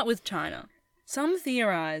 We'll start with China. Some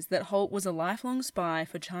theorize that Holt was a lifelong spy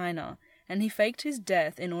for China, and he faked his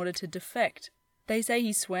death in order to defect. They say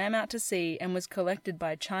he swam out to sea and was collected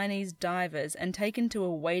by Chinese divers and taken to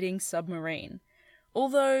a waiting submarine.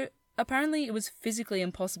 Although, apparently it was physically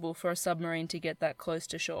impossible for a submarine to get that close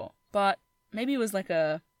to shore. But maybe it was like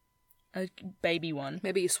a baby one.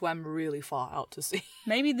 Maybe he swam really far out to sea.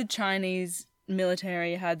 Maybe the Chinese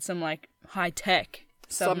military had some high-tech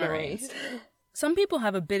submarines. Some people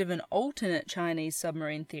have a bit of an alternate Chinese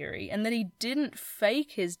submarine theory, and that he didn't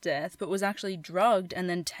fake his death, but was actually drugged and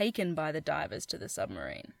then taken by the divers to the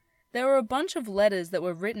submarine. There were a bunch of letters that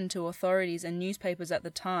were written to authorities and newspapers at the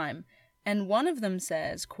time, and one of them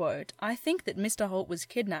says, quote, "I think that Mr. Holt was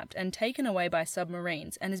kidnapped and taken away by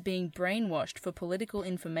submarines and is being brainwashed for political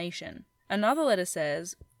information." Another letter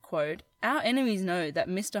says, quote, "Our enemies know that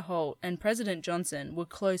Mr. Holt and President Johnson were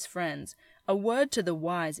close friends. A word to the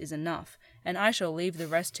wise is enough, and I shall leave the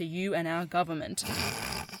rest to you and our government."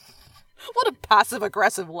 What a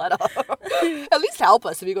passive-aggressive letter. At least help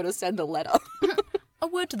us if you're going to send a letter. A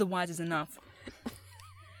word to the wise is enough.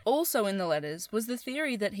 Also in the letters was the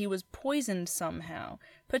theory that he was poisoned somehow,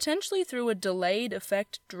 potentially through a delayed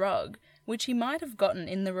effect drug, which he might have gotten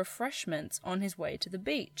in the refreshments on his way to the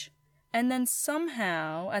beach. And then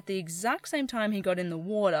somehow, at the exact same time he got in the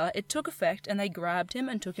water, it took effect and they grabbed him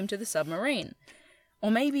and took him to the submarine.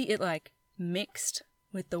 Or maybe it, like, mixed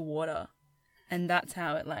with the water. And that's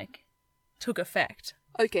how it, like, took effect.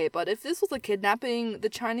 Okay, but if this was a kidnapping, the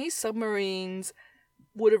Chinese submarines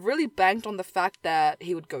would have really banked on the fact that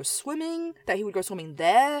he would go swimming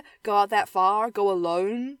there, go out that far, go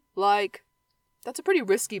alone. Like, that's a pretty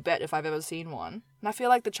risky bet if I've ever seen one. And I feel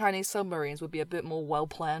like the Chinese submarines would be a bit more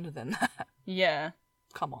well-planned than that. Yeah.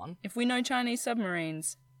 Come on. If we know Chinese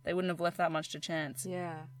submarines, they wouldn't have left that much to chance.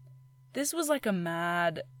 Yeah. This was like a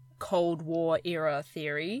mad Cold War era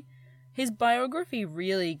theory. His biography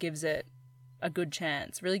really gives it a good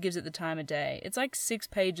chance, really gives it the time of day. It's like 6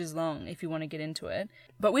 pages long if you want to get into it.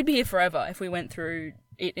 But we'd be here forever if we went through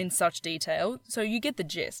it in such detail, so you get the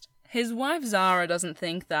gist. His wife Zara doesn't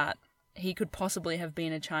think that he could possibly have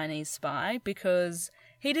been a Chinese spy because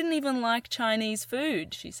he didn't even like Chinese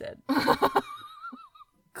food, she said.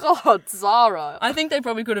 God, Zara. I think they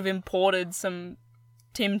probably could have imported some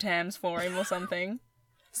Tim Tams for him or something.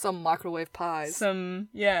 Some microwave pies. Some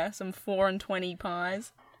 4 and 20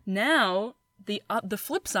 pies. Now, the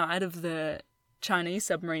flip side of the Chinese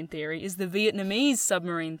submarine theory is the Vietnamese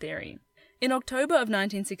submarine theory. In October of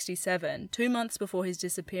 1967, 2 months before his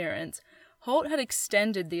disappearance, Holt had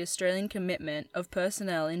extended the Australian commitment of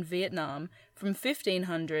personnel in Vietnam from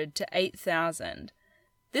 1,500 to 8,000.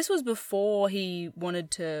 This was before he wanted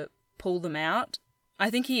to pull them out. I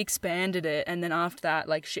think he expanded it, and then after that,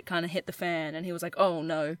 like, shit kind of hit the fan, and he was like, oh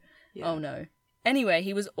no, oh no. Anyway,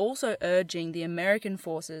 he was also urging the American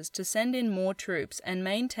forces to send in more troops and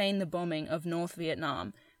maintain the bombing of North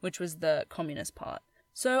Vietnam, which was the communist part.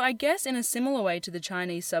 So I guess in a similar way to the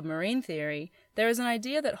Chinese submarine theory, there is an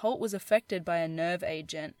idea that Holt was affected by a nerve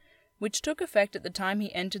agent, which took effect at the time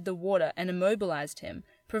he entered the water and immobilized him,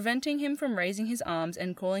 preventing him from raising his arms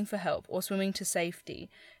and calling for help or swimming to safety,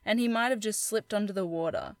 and he might have just slipped under the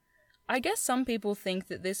water. I guess some people think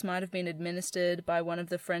that this might have been administered by one of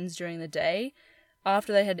the friends during the day,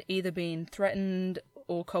 after they had either been threatened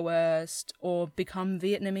or coerced or become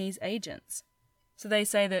Vietnamese agents. So they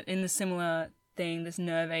say that in the similar thing, this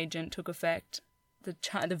nerve agent took effect. The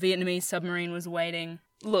Vietnamese submarine was waiting.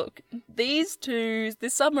 Look, this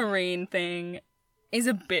submarine thing is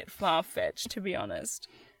a bit far-fetched, to be honest.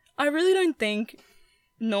 I really don't think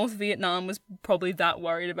North Vietnam was probably that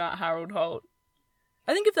worried about Harold Holt.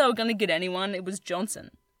 I think if they were going to get anyone, it was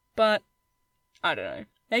Johnson. But, I don't know.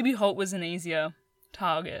 Maybe Holt was an easier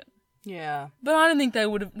target. Yeah. But I don't think they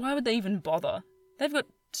would have... Why would they even bother? They've got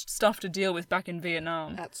stuff to deal with back in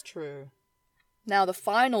Vietnam. That's true. Now the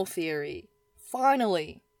final theory.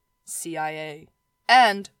 Finally. CIA.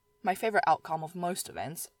 And my favourite outcome of most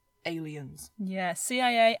events. Aliens. Yeah,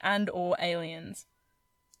 CIA and or aliens.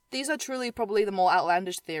 These are truly probably the more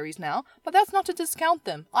outlandish theories now, but that's not to discount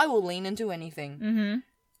them. I will lean into anything. Mm-hmm.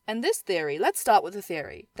 And this theory, let's start with the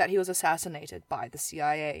theory that he was assassinated by the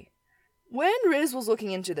CIA. When Riz was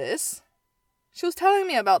looking into this, she was telling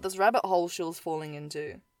me about this rabbit hole she was falling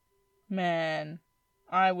into. Man,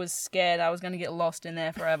 I was scared I was going to get lost in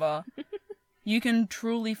there forever. You can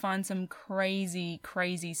truly find some crazy,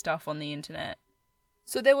 crazy stuff on the internet.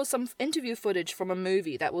 So there was some interview footage from a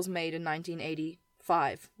movie that was made in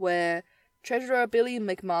 1985, where Treasurer Billy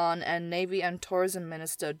McMahon and Navy and Tourism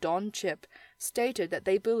Minister Don Chipp stated that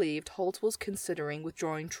they believed Holt was considering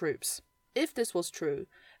withdrawing troops. If this was true,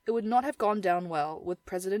 it would not have gone down well with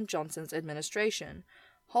President Johnson's administration.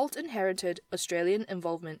 Holt inherited Australian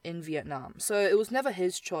involvement in Vietnam, so it was never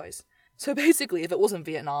his choice. So basically, if it wasn't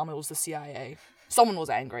Vietnam, it was the CIA. Someone was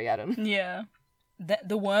angry at him. Yeah.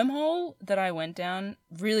 The wormhole that I went down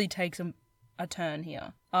really takes a turn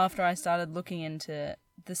here after I started looking into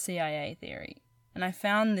the CIA theory. And I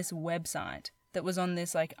found this website that was on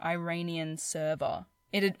this, like, Iranian server.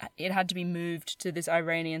 It had to be moved to this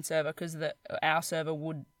Iranian server because our server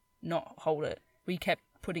would not hold it. We kept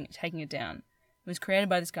taking it down. It was created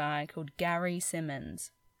by this guy called Gary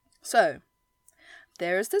Simmons. So,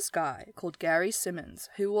 there is this guy called Gary Simmons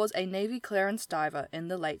who was a Navy clearance diver in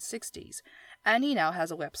the late 60s, and he now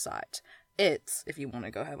has a website. It's, if you want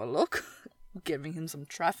to go have a look, giving him some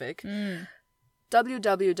traffic,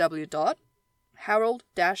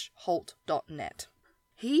 www.harold-holt.net.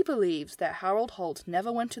 He believes that Harold Holt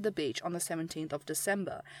never went to the beach on the 17th of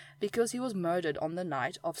December because he was murdered on the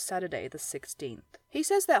night of Saturday the 16th. He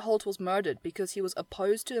says that Holt was murdered because he was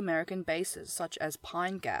opposed to American bases such as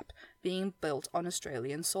Pine Gap being built on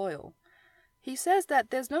Australian soil. He says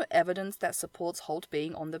that there's no evidence that supports Holt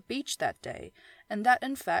being on the beach that day, and that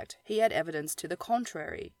in fact he had evidence to the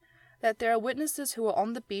contrary. that there are witnesses who were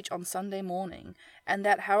on the beach on Sunday morning and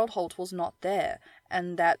that Harold Holt was not there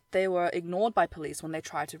and that they were ignored by police when they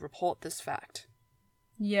tried to report this fact.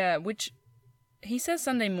 Yeah, which he says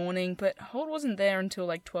Sunday morning, but Holt wasn't there until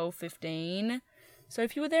like 12:15. So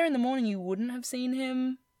if you were there in the morning, you wouldn't have seen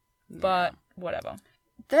him. But whatever.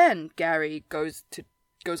 Then Gary goes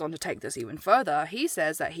on to take this even further. He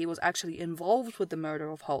says that he was actually involved with the murder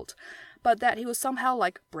of Holt, but that he was somehow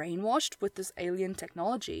like brainwashed with this alien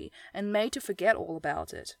technology and made to forget all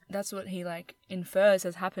about it. That's what he like infers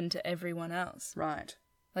has happened to everyone else. Right.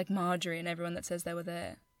 Like Marjorie and everyone that says they were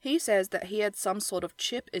there. He says that he had some sort of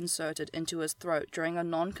chip inserted into his throat during a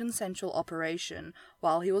non-consensual operation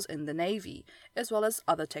while he was in the Navy, as well as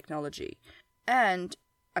other technology. And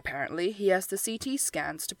apparently he has the CT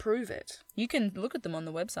scans to prove it. You can look at them on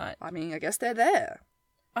the website. I mean, I guess they're there.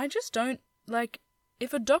 I just don't, like,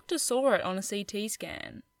 if a doctor saw it on a CT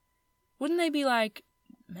scan, wouldn't they be like,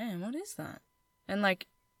 man, what is that? And, like,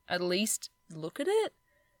 at least look at it?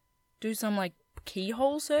 Do some, like,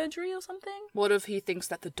 keyhole surgery or something? What if he thinks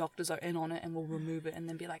that the doctors are in on it and will remove it and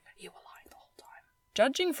then be like, you were lying the whole time?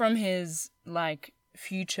 Judging from his, like,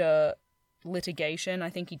 future litigation, I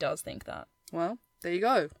think he does think that. Well, there you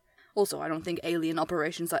go. Also, I don't think alien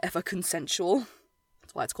operations are ever consensual.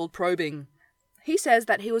 That's why it's called probing. He says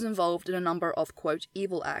that he was involved in a number of, quote,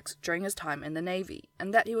 evil acts during his time in the Navy,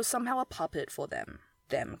 and that he was somehow a puppet for them.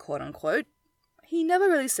 Them, quote unquote. He never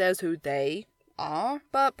really says who they are,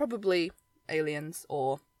 but probably aliens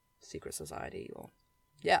or secret society or...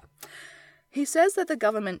 yeah. He says that the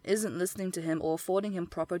government isn't listening to him or affording him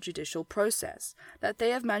proper judicial process, that they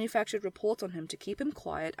have manufactured reports on him to keep him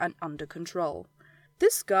quiet and under control.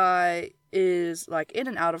 This guy is, like, in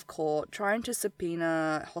and out of court, trying to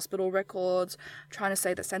subpoena hospital records, trying to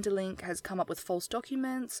say that Centrelink has come up with false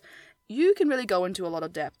documents. You can really go into a lot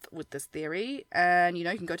of depth with this theory, and, you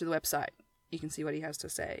know, you can go to the website. You can see what he has to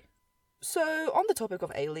say. So, on the topic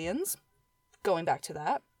of aliens, going back to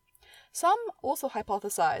that, some also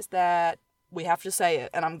hypothesize that, we have to say it,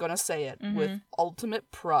 and I'm gonna say it with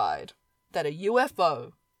ultimate pride, that a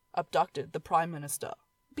UFO abducted the Prime Minister.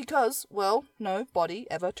 Because, well, no body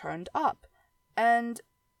ever turned up. And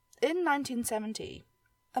in 1970,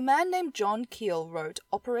 a man named John Keel wrote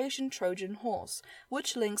Operation Trojan Horse,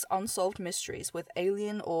 which links unsolved mysteries with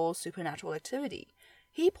alien or supernatural activity.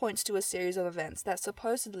 He points to a series of events that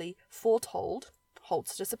supposedly foretold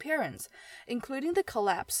Holt's disappearance, including the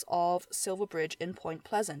collapse of Silver Bridge in Point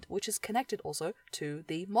Pleasant, which is connected also to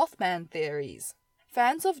the Mothman theories.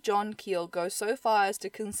 Fans of John Keel go so far as to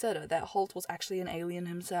consider that Holt was actually an alien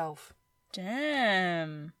himself.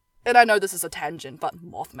 Damn. And I know this is a tangent, but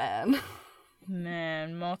Mothman.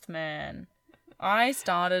 Man, Mothman. I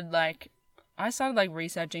started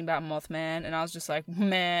researching about Mothman, and I was just like,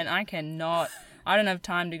 man, I don't have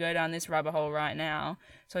time to go down this rabbit hole right now.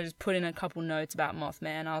 So I just put in a couple notes about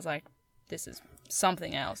Mothman. I was like, this is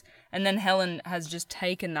something else. And then Helen has just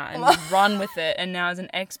taken that and run with it, and now is an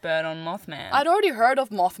expert on Mothman. I'd already heard of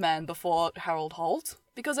Mothman before Harold Holt,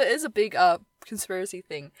 because it is a big conspiracy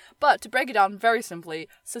thing. But to break it down very simply,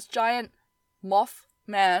 it's this giant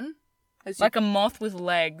Mothman. Like a moth with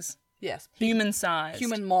legs. Yes. Human-sized.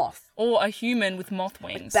 Human moth. Or a human with moth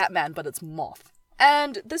wings. Like Batman, but it's moth.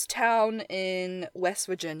 And this town in West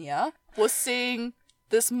Virginia was seeing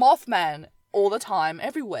this Mothman all the time,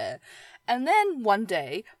 everywhere. And then one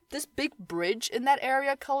day, this big bridge in that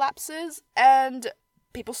area collapses, and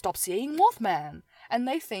people stop seeing Mothman. And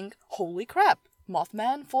they think, holy crap,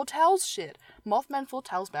 Mothman foretells shit. Mothman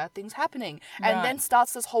foretells bad things happening. And then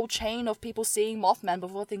starts this whole chain of people seeing Mothman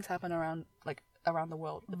before things happen around the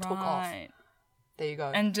world. It took off. There you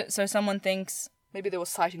go. And so someone thinks... maybe there were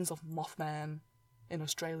sightings of Mothman in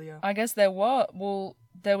Australia. I guess there were. Well,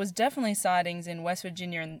 there was definitely sightings in West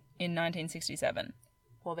Virginia in 1967.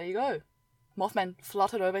 Well, there you go. Mothman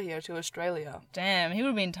fluttered over here to Australia. Damn, he would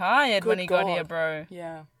have been tired when he got here, bro.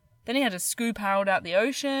 Yeah. Then he had to scoop Harold out the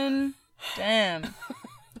ocean. Damn.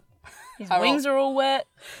 His wings are all wet.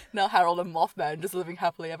 Now Harold and Mothman just living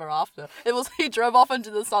happily ever after. He drove off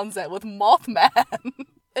into the sunset with Mothman.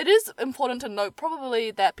 It is important to note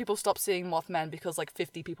probably that people stopped seeing Mothman because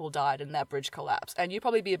 50 people died and that bridge collapsed. And you'd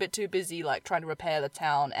probably be a bit too busy trying to repair the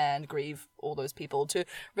town and grieve all those people to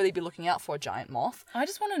really be looking out for a giant moth. I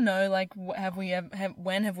just want to know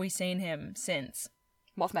when have we seen him since?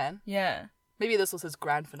 Mothman? Yeah. Maybe this was his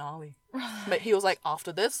grand finale. He was like,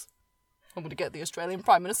 after this, I'm going to get the Australian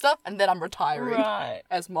Prime Minister and then I'm retiring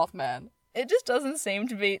as Mothman. It just doesn't seem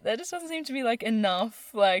to be,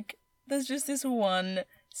 enough. There's just this one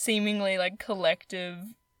seemingly collective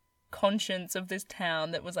conscience of this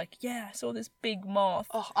town that was yeah, I saw this big moth.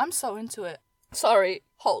 Oh, I'm so into it. Sorry,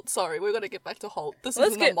 Holt. Sorry, we're gonna get back to Holt. This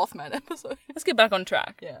isn't a Mothman episode. Let's get back on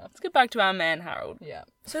track. Yeah. Let's get back to our man, Harold. Yeah.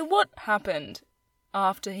 So what happened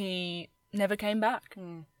after he never came back?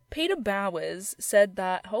 Peter Bowers said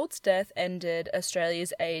that Holt's death ended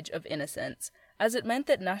Australia's age of innocence, as it meant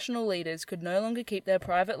that national leaders could no longer keep their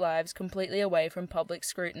private lives completely away from public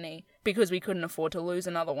scrutiny, because we couldn't afford to lose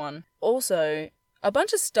another one. Also, a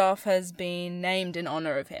bunch of stuff has been named in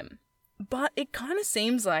honour of him, but it kind of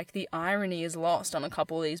seems like the irony is lost on a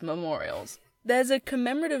couple of these memorials. There's a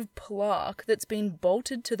commemorative plaque that's been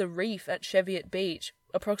bolted to the reef at Cheviot Beach,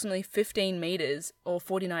 approximately 15 metres or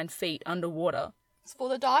 49 feet underwater. It's for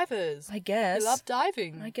the divers. I guess. They love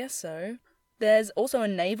diving. I guess so. There's also a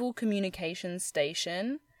naval communications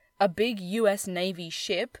station, a big US Navy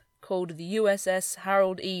ship called the USS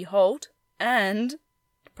Harold E. Holt, and,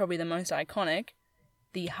 probably the most iconic,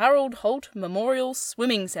 the Harold Holt Memorial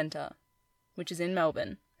Swimming Centre, which is in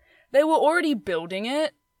Melbourne. They were already building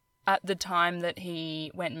it at the time that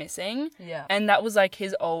he went missing, Yeah. and that was like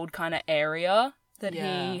his old kind of area that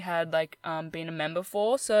Yeah. he had like been a member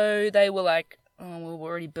for, so they were like, oh, well, we're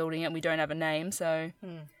already building it, we don't have a name, so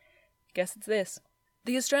guess it's this.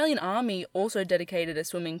 The Australian Army also dedicated a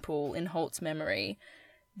swimming pool in Holt's memory,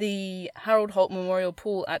 the Harold Holt Memorial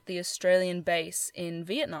Pool at the Australian base in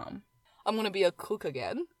Vietnam. I'm gonna be a cook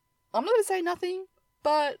again. I'm not gonna say nothing,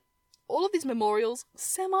 but all of these memorials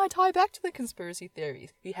semi-tie back to the conspiracy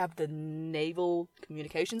theories. You have the Naval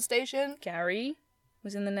Communication Station. Gary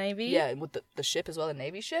was in the Navy. Yeah, with the ship as well, the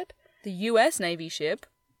Navy ship. The US Navy ship.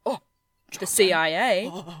 Oh, The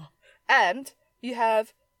CIA. and you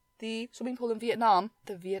have the swimming pool in Vietnam.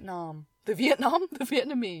 The Vietnamese.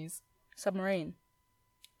 Submarine.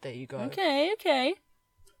 There you go. Okay.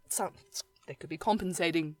 So, they could be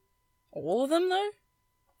compensating All of them, though?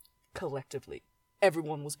 collectively.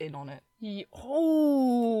 Everyone was in on it.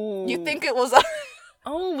 Oh. You think it was...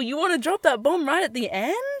 Oh, you want to drop that bomb right at the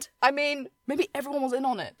end? I mean, maybe everyone was in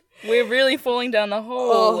on it. We're really falling down the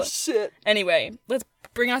hole. Oh, shit. Anyway, let's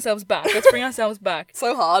bring ourselves back.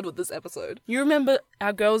 So hard with this episode. You remember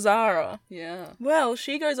our girl Zara? Yeah. Well,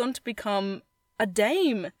 she goes on to become a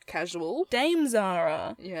dame. Casual. Dame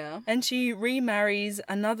Zara. Yeah. And she remarries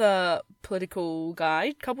another political guy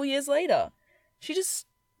a couple years later. She just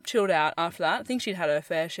chilled out after that. I think she'd had her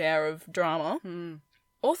fair share of drama.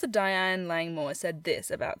 Author Diane Langmore said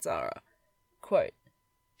this about Zara. Quote,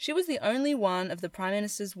 "She was the only one of the Prime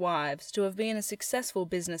Minister's wives to have been a successful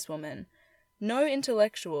businesswoman. No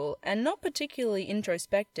intellectual, and not particularly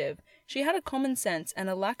introspective, she had a common sense and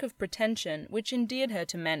a lack of pretension which endeared her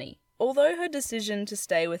to many. Although her decision to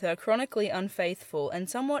stay with her chronically unfaithful and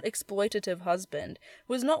somewhat exploitative husband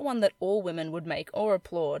was not one that all women would make or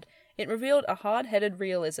applaud, it revealed a hard-headed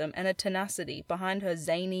realism and a tenacity behind her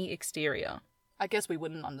zany exterior." I guess we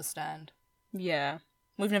wouldn't understand. Yeah.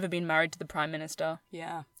 We've never been married to the Prime Minister.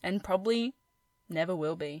 Yeah. And probably never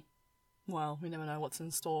will be. Well, we never know what's in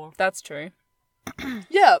store. That's true.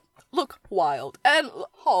 Yeah, look, wild. And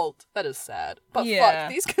Holt, that is sad. But Yeah.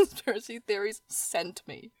 fuck, these conspiracy theories sent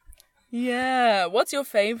me. Yeah. What's your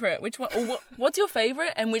favourite? Which one? Or what's your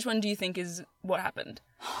favourite and which one do you think is what happened?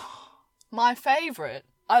 My favourite,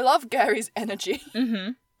 I love Gary's energy.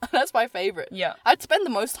 Mm-hmm. That's my favourite. Yeah. I'd spend the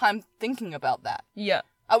most time thinking about that. Yeah.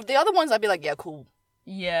 The other ones, I'd be like, yeah, cool.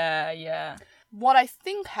 Yeah. What I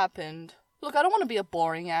think happened, look, I don't want to be a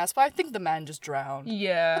boring ass, but I think the man just drowned. I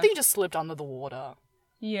Yeah. think he just slipped under the water.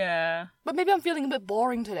 Yeah. But maybe I'm feeling a bit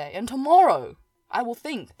boring today, and tomorrow I will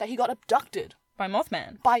think that he got abducted By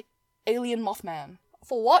Mothman. by alien Mothman.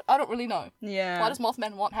 For what? I don't really know. Yeah. Why does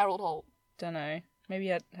Mothman want Harold Holt? Don't know. Maybe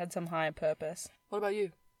it had some higher purpose. What about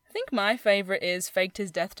you? I think my favourite is faked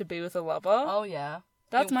his death to be with a lover. Oh, yeah.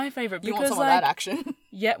 That's my favourite You because want some like of that action?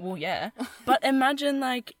 yeah, well yeah. But imagine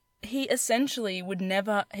like he essentially would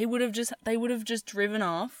never they would have just driven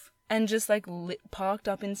off and just like parked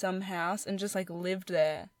up in some house and just like lived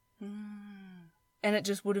there. And it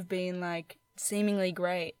just would have been like seemingly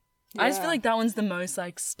great. I just feel Yeah. like that one's the most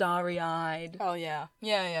like starry-eyed. Oh, yeah.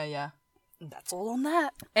 Yeah. That's all on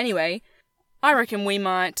that. Anyway, I reckon we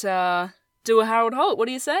might do a Harold Holt. What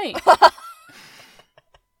do you say?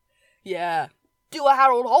 Yeah. Do a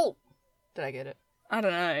Harold Holt. Did I get it? I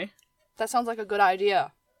don't know. That sounds like a good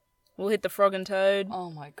idea. We'll hit the Frog and Toad. Oh,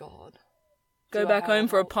 my God. Go Do a back home Harold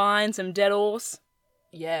for a Holt. pie and some dead horse.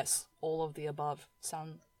 Yes. All of the above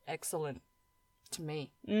sound excellent to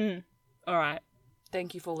me. All right.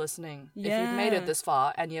 Thank you for listening. If Yeah. you've made it this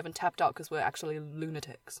far and you haven't tapped out because we're actually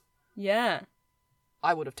lunatics, Yeah.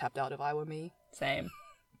 I would have tapped out if I were me. Same.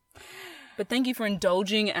 But thank you for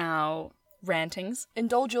indulging our rantings.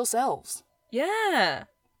 Indulge yourselves. Yeah.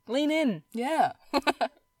 Lean in. Yeah.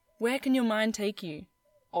 Where can your mind take you?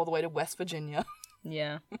 All the way to West Virginia.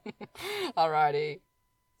 Yeah. Alrighty.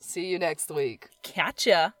 See you next week. Catch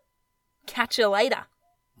ya. Catch ya later.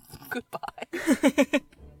 Goodbye.